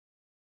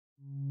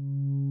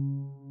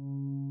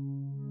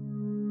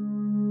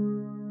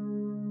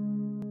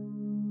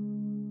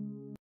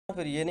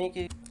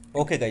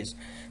Okay guys,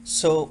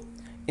 so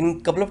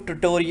in couple of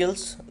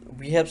tutorials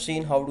we have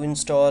seen how to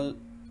install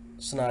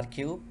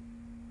SonarQube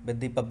with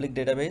the public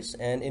database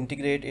and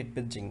integrate it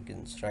with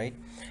Jenkins, right?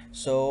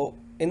 So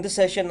in this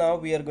session now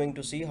we are going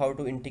to see how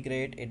to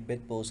integrate it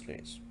with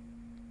Postgres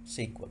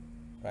SQL,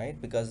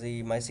 right? Because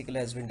the MySQL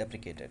has been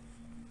deprecated.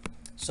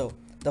 So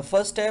the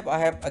first step I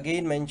have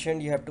again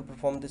mentioned, you have to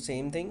perform the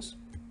same things.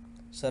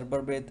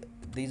 Server with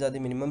these are the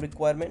minimum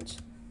requirements,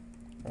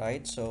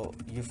 right? So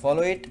you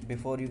follow it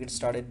before you get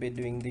started with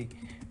doing the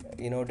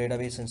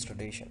database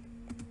installation.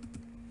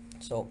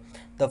 So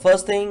the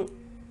first thing,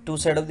 to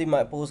set up the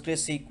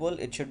Postgres SQL,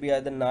 it should be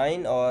either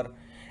 9 or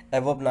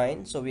above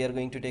 9. So we are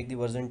going to take the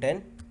version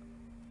 10,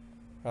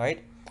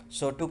 right?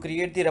 So to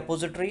create the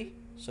repository,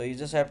 so you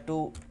just have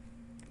to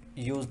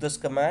use this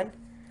command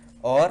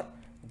or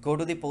go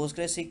to the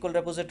Postgres SQL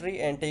repository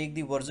and take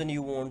the version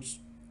you want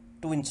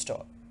to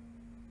install.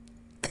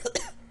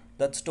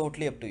 That's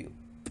totally up to you,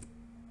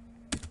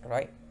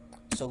 right?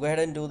 So go ahead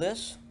and do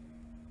this.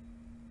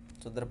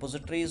 So the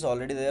repository is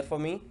already there for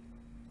me,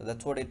 so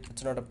that's what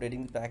it's not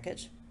updating the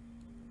package,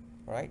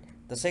 right?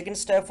 The second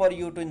step for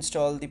you to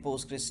install the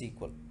Postgres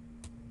SQL,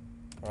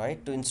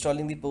 right? To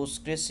installing the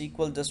Postgres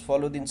SQL, just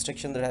follow the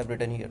instruction that I have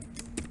written here.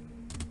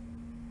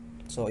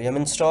 So yum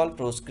install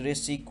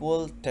Postgres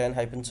SQL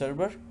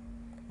 10-server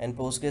and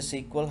Postgres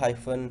SQL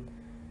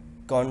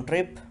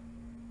 -contrib,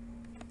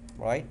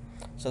 right?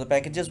 So the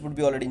packages would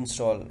be already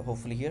installed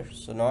hopefully here.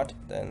 So not,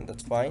 then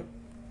that's fine.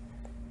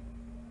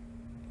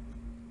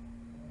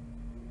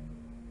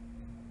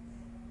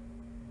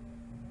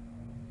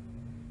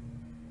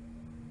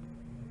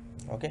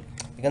 Okay,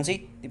 you can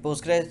see the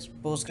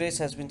Postgres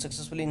has been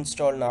successfully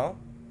installed now.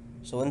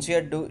 So once you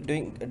are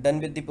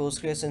done with the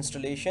Postgres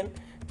installation,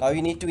 now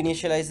you need to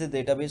initialize the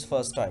database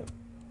first time,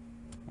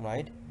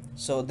 right?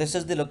 So this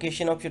is the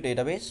location of your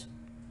database,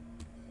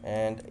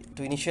 and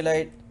to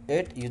initialize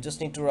it you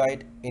just need to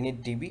write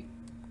initdb,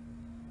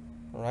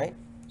 right?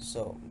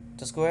 So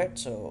just go ahead.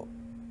 So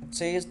it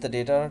says the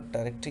data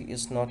directory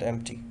is not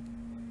empty.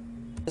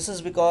 This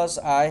is because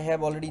I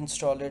have already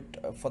installed it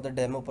for the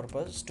demo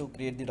purpose to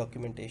create the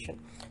documentation.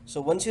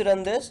 So once you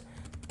run this,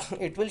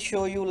 it will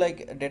show you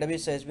like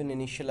database has been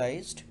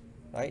initialized,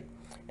 right?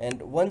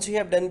 And once you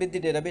have done with the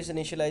database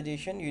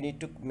initialization, you need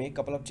to make a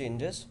couple of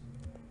changes,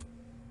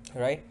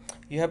 right?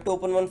 You have to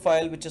open one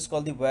file which is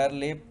called the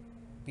varlib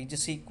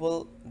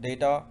pgsql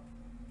data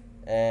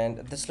and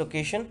this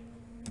location,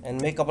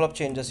 and make a couple of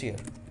changes here.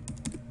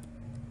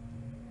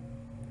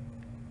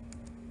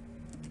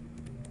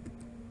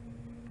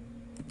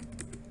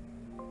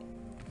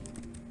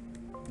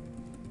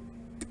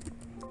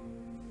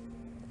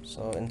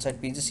 So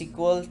inside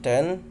pgsql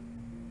 10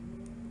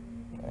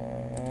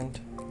 and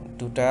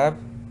to tab,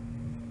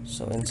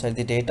 so inside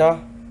the data,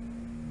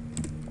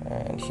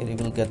 and here you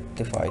will get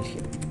the file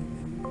here.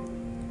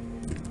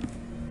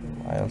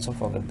 I also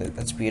forgot the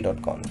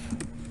spa.conf,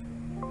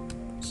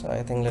 so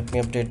I think let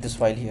me update this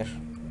file here.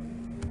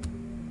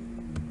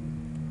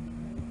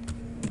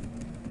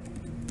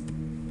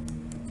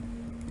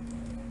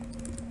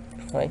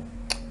 Right,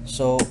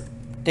 so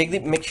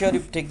make sure you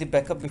take the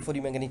backup before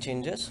you make any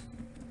changes.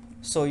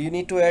 So you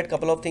need to add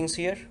couple of things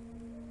here.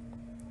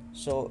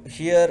 So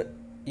here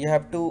you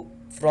have to,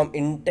 from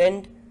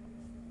intent,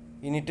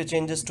 you need to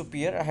change this to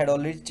peer. I had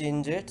already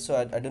changed it, so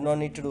I do not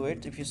need to do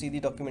it. If you see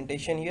the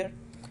documentation here,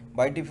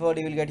 by default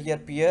you will get here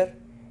peer,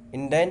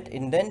 indent,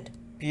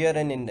 peer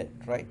and indent,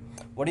 right?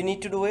 What you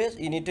need to do is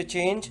you need to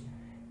change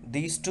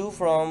these two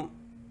from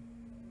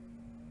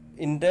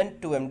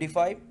indent to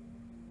MD5,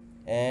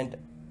 and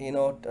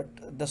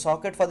the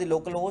socket for the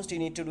local host you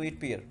need to do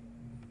it peer.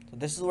 So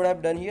this is what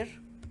I've done here,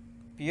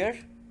 peer,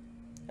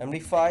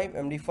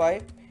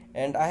 MD5,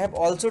 and I have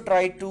also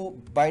tried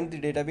to bind the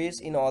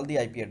database in all the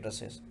IP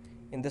addresses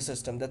in the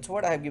system. That's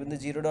what I have given the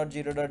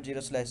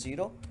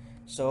 0.0.0/0.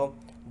 So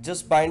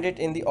just bind it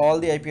in all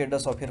the IP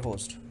address of your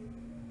host.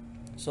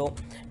 So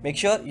make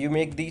sure you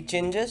make these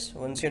changes.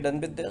 Once you're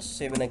done with this,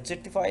 save and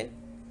exit the file,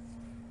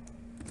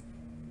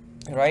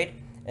 right?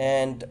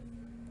 And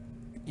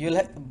you'll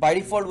have, by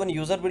default, one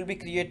user will be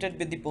created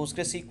with the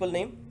Postgres SQL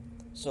name.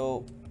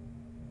 So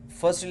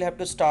first you'll have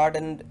to start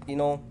and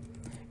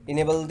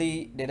enable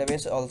the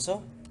database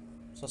also.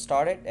 So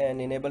start it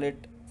and enable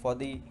it for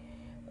the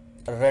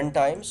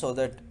runtime, so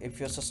that if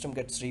your system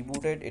gets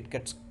rebooted, it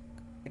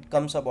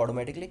comes up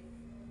automatically,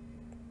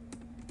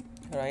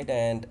 right?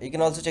 And you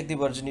can also check the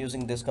version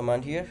using this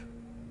command here.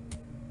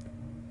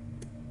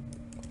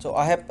 So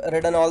I have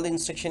written all the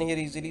instruction here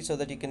easily so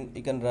that you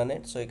can run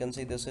it. So you can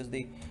see this is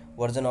the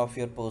version of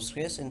your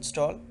Postgres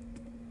install.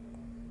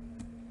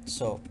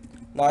 So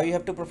now you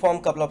have to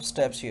perform couple of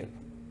steps here,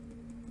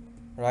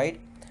 right?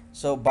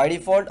 So by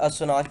default a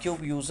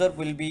SonarQube user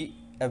will be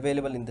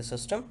available in the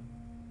system.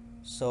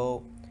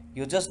 So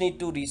you just need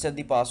to reset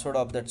the password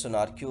of that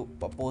SonarQube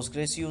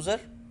Postgres user,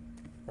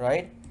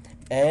 right?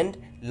 And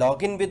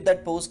log in with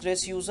that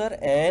Postgres user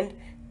and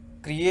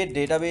create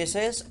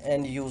databases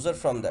and user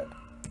from that.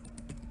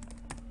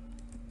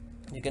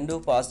 You can do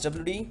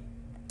passwd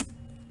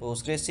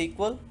Postgres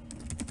SQL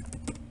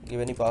give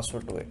any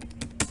password to it.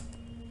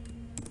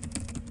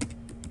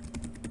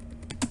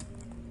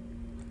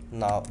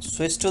 Now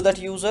switch to that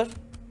user.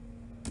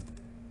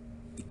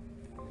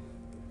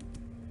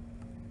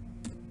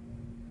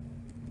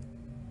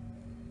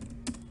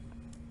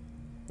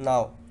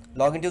 Now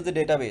log into the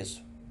database.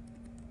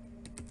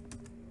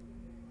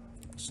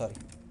 Sorry.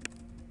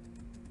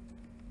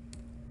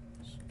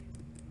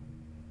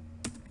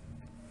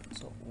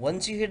 So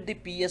once you hit the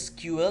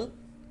PSQL,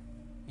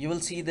 you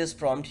will see this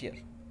prompt here.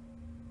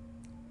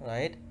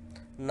 Right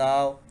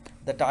now,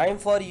 the time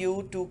for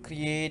you to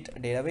create a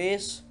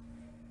database,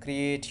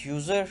 create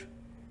user,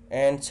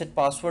 and set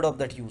password of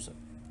that user.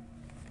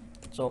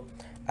 So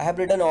I have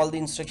written all the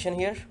instruction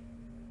here.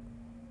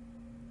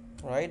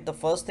 Right, the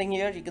first thing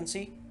here you can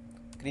see,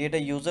 create a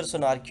user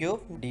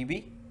SonarQube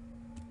DB.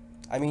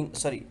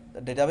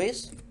 The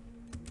database.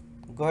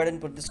 Go ahead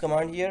and put this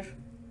command here.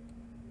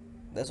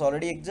 This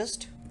already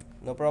exists,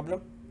 no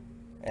problem.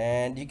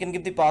 And you can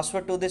give the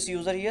password to this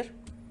user here.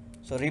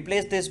 So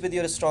replace this with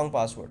your strong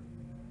password.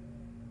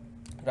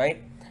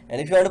 Right,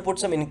 and if you want to put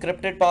some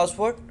encrypted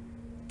password,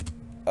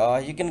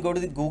 you can go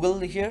to the Google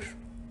here,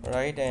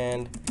 right,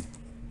 and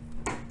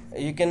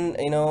you can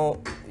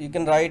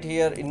write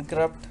here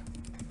encrypt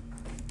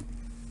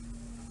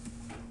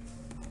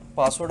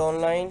password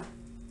online.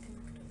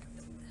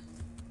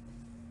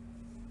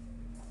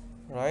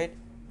 Right,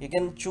 you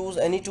can choose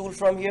any tool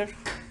from here,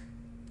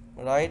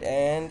 right,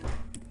 and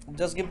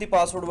just give the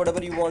password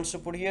whatever you want to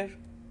put here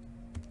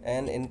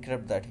and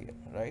encrypt that here.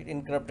 Right,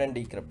 encrypt and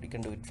decrypt, you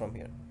can do it from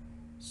here.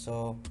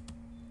 So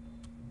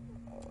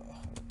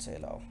let's say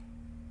allow.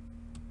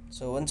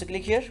 So once you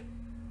click here,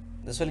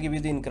 this will give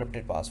you the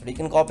encrypted password. You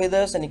can copy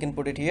this and you can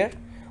put it here,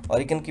 or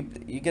you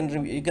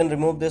can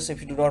remove this if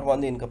you do not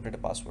want the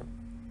encrypted password.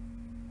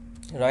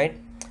 Right,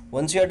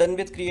 once you are done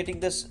with creating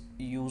this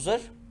user,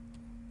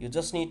 you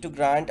just need to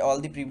grant all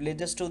the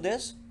privileges to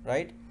this.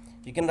 Right,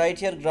 you can write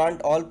here grant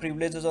all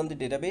privileges on the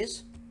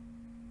database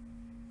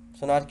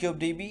SonarQube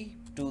DB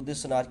to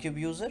this SonarQube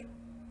user,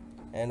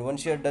 and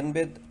once you are done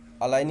with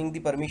aligning the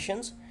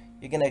permissions,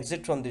 you can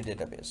exit from the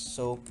database.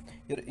 So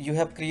you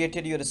have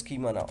created your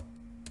schema now.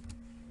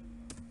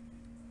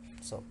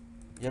 So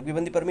you have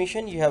given the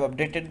permission, you have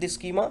updated the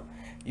schema,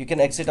 you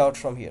can exit out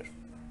from here.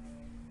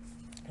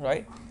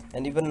 Right,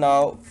 and even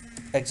now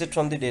exit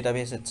from the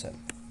database itself.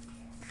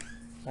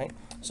 Right,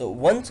 so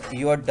once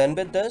you are done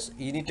with this,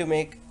 you need to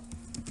make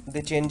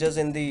the changes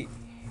in the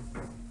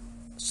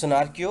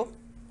SonarQube.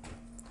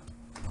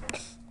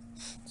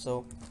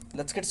 So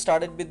let's get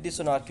started with the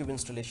SonarQube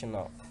installation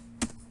now.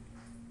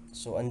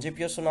 So unzip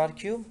your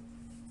SonarQube.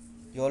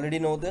 You already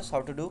know this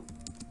how to do.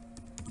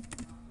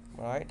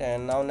 Right,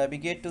 and now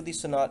navigate to the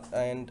Sonar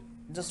and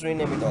just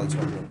rename it also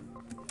again.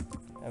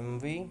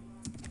 MV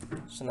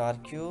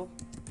SonarQube.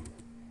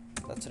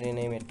 Let's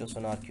rename it to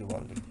SonarQube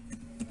only.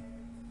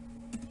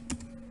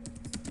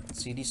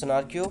 CD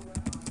SonarQube,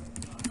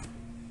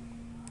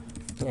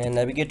 and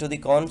navigate to the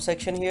conf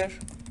section here.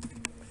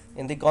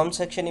 In the conf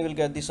section, you will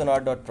get the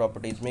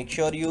sonar.properties. Make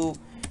sure you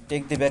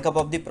take the backup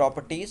of the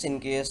properties in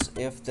case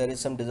if there is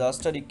some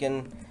disaster, you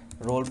can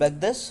roll back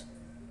this.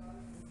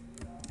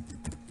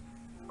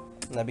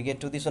 Navigate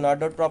to the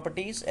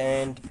sonar.properties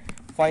and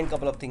find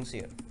couple of things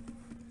here.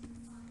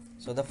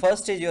 So the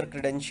first is your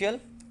credential.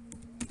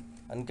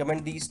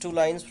 Uncomment these two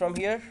lines from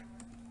here.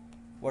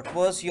 What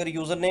was your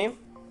username?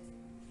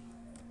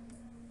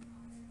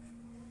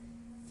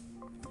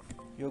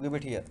 You give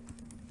it here.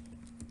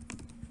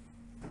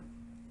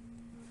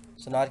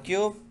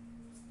 SonarQube,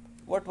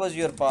 what was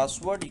your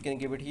password? You can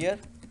give it here,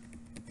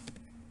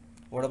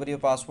 whatever your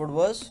password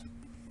was.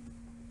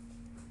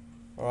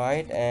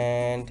 Right,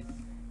 and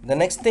the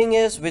next thing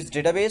is which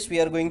database we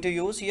are going to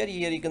use here.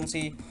 Here you can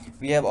see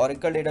we have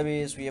Oracle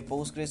database, we have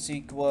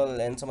PostgreSQL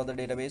and some other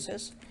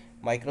databases,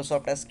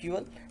 Microsoft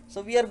SQL.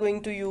 So we are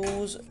going to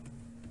use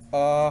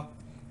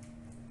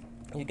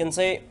you can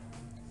say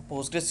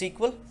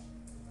PostgreSQL.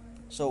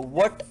 So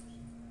what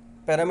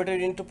parameter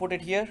you need to put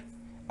it here?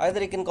 Either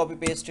you can copy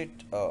paste it.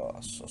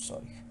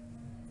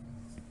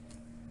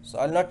 So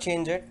I'll not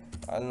change it.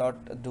 I'll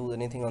not do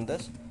anything on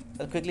this.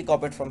 I'll quickly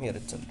copy it from here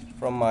itself,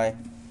 from my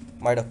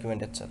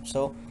document itself.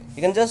 So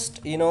you can just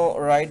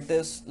write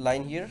this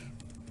line here.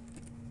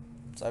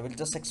 So I will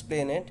just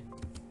explain it.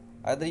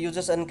 Either you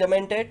just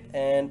uncomment it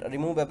and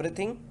remove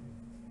everything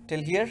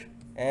till here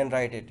and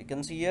write it. You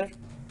can see here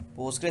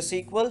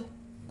PostgreSQL,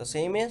 the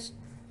same is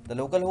the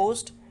local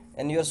host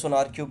and your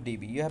SonarQube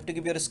DB. You have to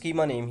give your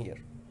schema name here,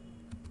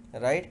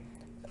 right?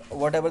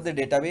 Whatever the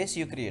database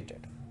you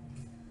created.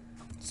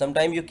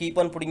 Sometimes you keep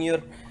on putting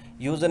your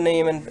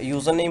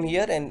username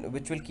here, and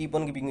which will keep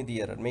on giving you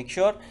the error. Make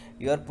sure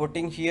you are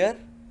putting here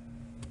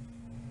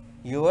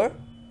your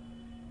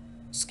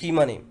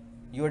schema name,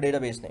 your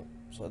database name.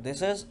 So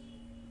this is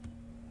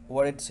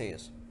what it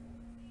says.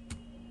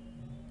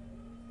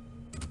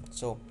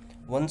 So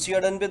once you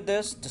are done with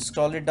this, just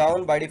scroll it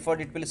down. By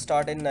default it will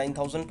start in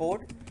 9000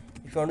 port.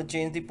 If you want to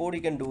change the port, you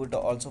can do it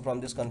also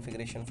from this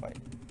configuration file.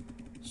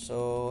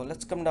 So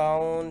let's come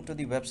down to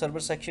the web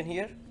server section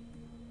here.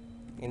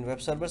 In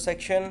web server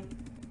section,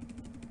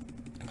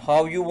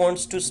 how you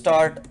wants to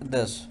start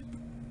this.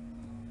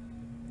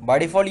 By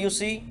default, you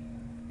see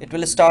it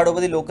will start over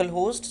the local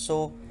host.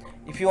 So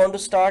if you want to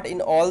start in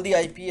all the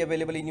IP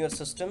available in your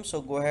system,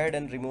 so go ahead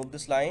and remove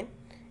this line.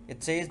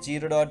 It says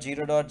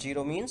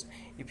 0.0.0 means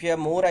if you have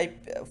more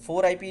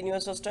four IP in your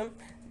system,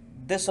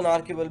 this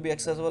SonarQube will be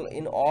accessible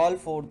in all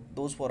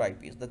those four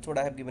IPs. That's what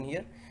I have given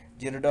here,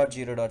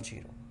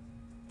 0.0.0.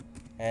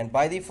 And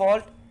by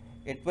default,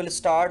 it will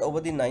start over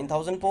the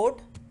 9000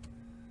 port.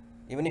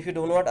 Even if you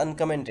do not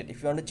uncomment it,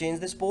 if you want to change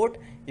this port,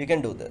 you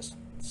can do this.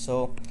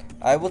 So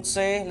I would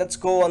say let's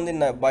go on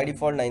the by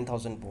default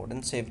 9000 port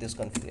and save this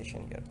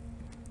configuration here.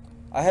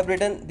 I have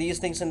written these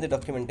things in the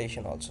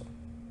documentation also.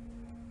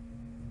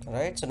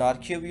 Alright, so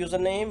SonarQube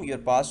username, your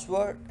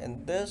password,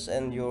 and this,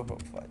 and your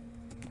profile.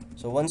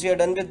 So once you are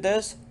done with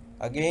this,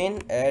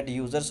 again add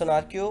user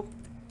SonarQube.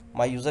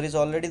 My user is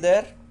already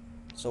there.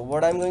 So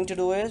what I'm going to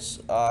do is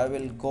I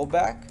will go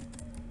back,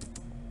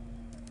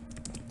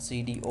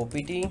 cd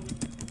opt,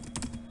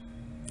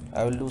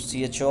 I will do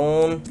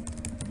chown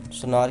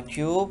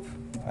SonarQube,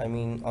 I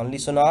mean only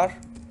Sonar,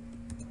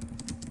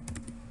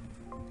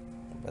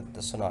 with the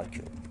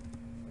SonarQube.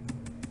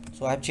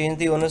 So I have changed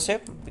the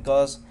ownership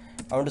because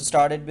I want to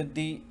start it with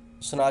the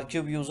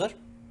SonarQube user,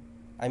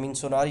 I mean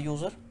Sonar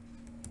user.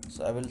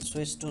 So I will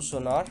switch to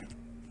Sonar.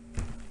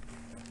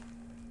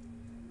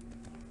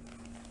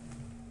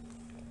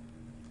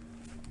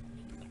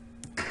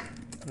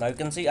 Now you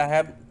can see I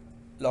have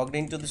logged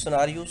into the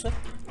Sonar user.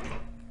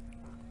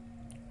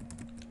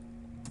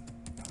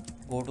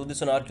 Go to the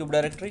SonarQube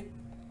directory,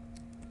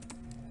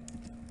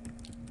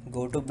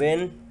 go to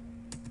bin,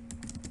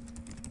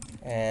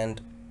 and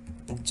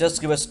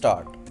just give a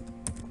start,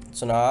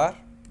 Sonar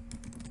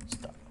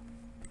start.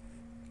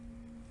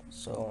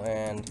 So,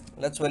 and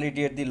let's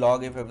validate the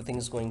log if everything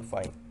is going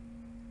fine.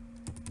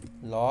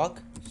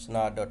 Log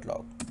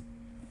sonar.log.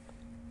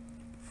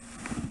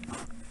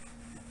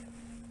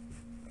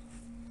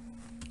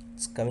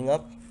 It's coming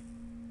up.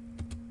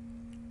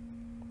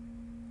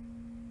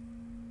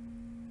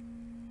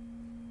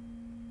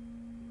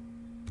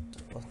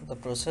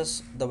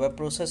 The web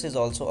process is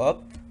also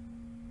up,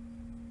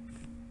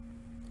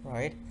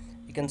 right?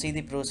 You can see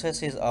the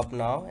process is up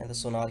now and the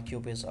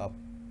SonarQube is up,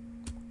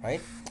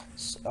 right?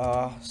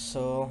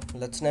 So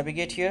let's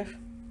navigate here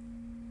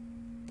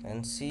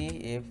and see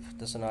if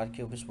the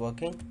SonarQube is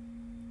working.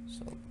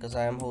 So because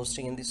I am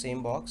hosting in the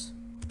same box,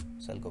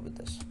 so I'll go with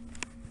this.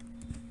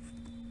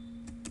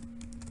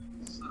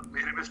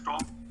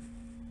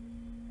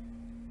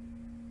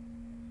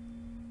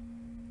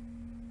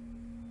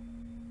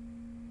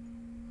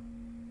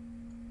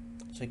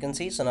 So you can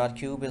see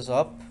SonarQube is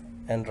up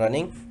and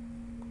running,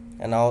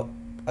 and now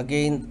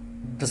again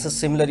this is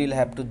similar, you'll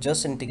have to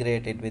just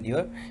integrate it with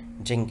your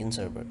Jenkins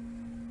server.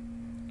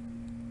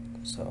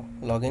 So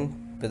log in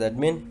with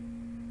admin,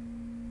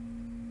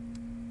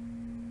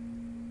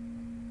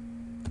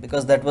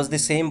 because that was the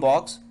same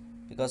box,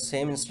 because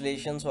same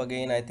installation. So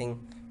again I think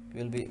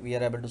we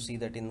are able to see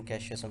that in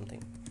cache or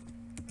something.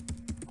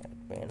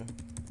 Admin.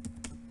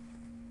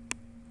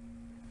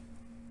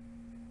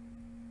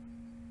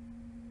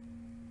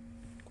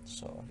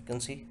 So you can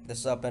see this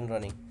is up and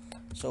running.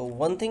 So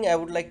one thing I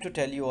would like to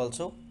tell you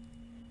also,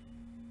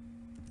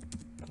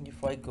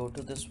 if I go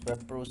to this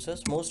web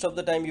process, most of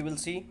the time you will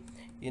see,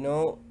 you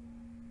know,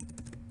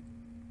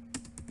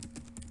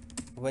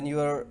 when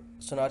your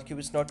SonarQube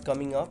is not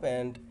coming up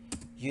and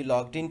you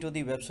logged into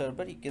the web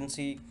server, you can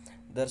see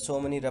there are so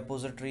many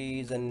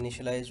repositories and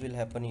initialize will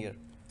happen here,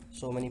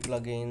 so many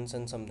plugins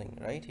and something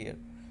right here.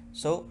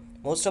 So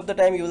most of the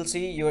time you will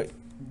see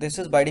this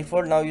is by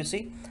default. Now you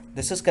see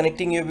this is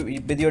connecting you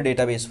with your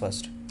database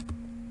first,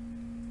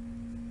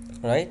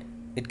 right?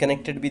 It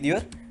connected with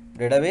your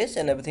database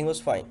and everything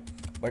was fine.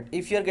 But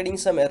if you're getting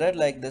some error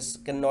like this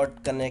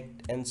cannot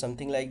connect and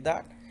something like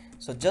that,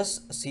 so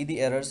just see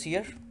the errors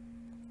here,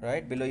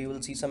 right? Below you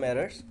will see some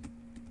errors,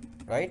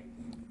 right?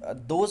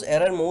 Those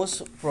error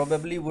most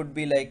probably would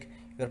be like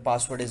your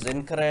password is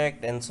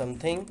incorrect and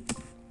something,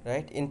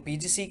 right? In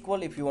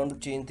PG-SQL, if you want to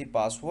change the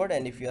password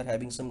and if you are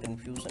having some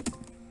confusion,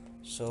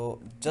 so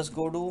just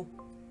go to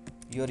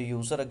your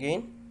user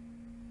again,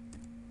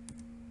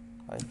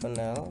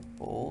 -l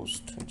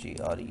post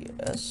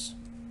gres,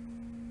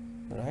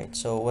 right?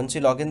 So once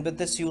you log in with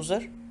this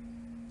user,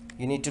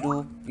 you need to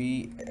do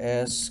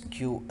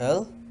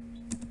psql,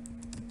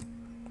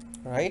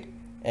 right?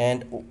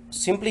 And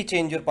simply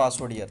change your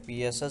password here,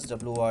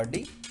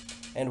 psswrd,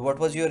 and what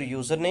was your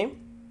username,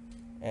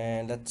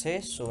 and let's say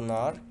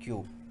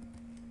SonarQube,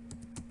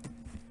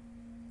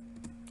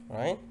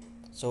 right?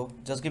 So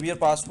just give your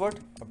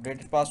password,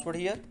 updated password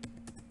here,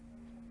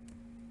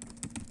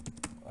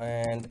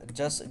 and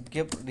just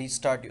give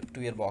restart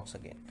to your box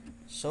again.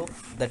 So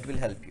that will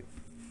help you.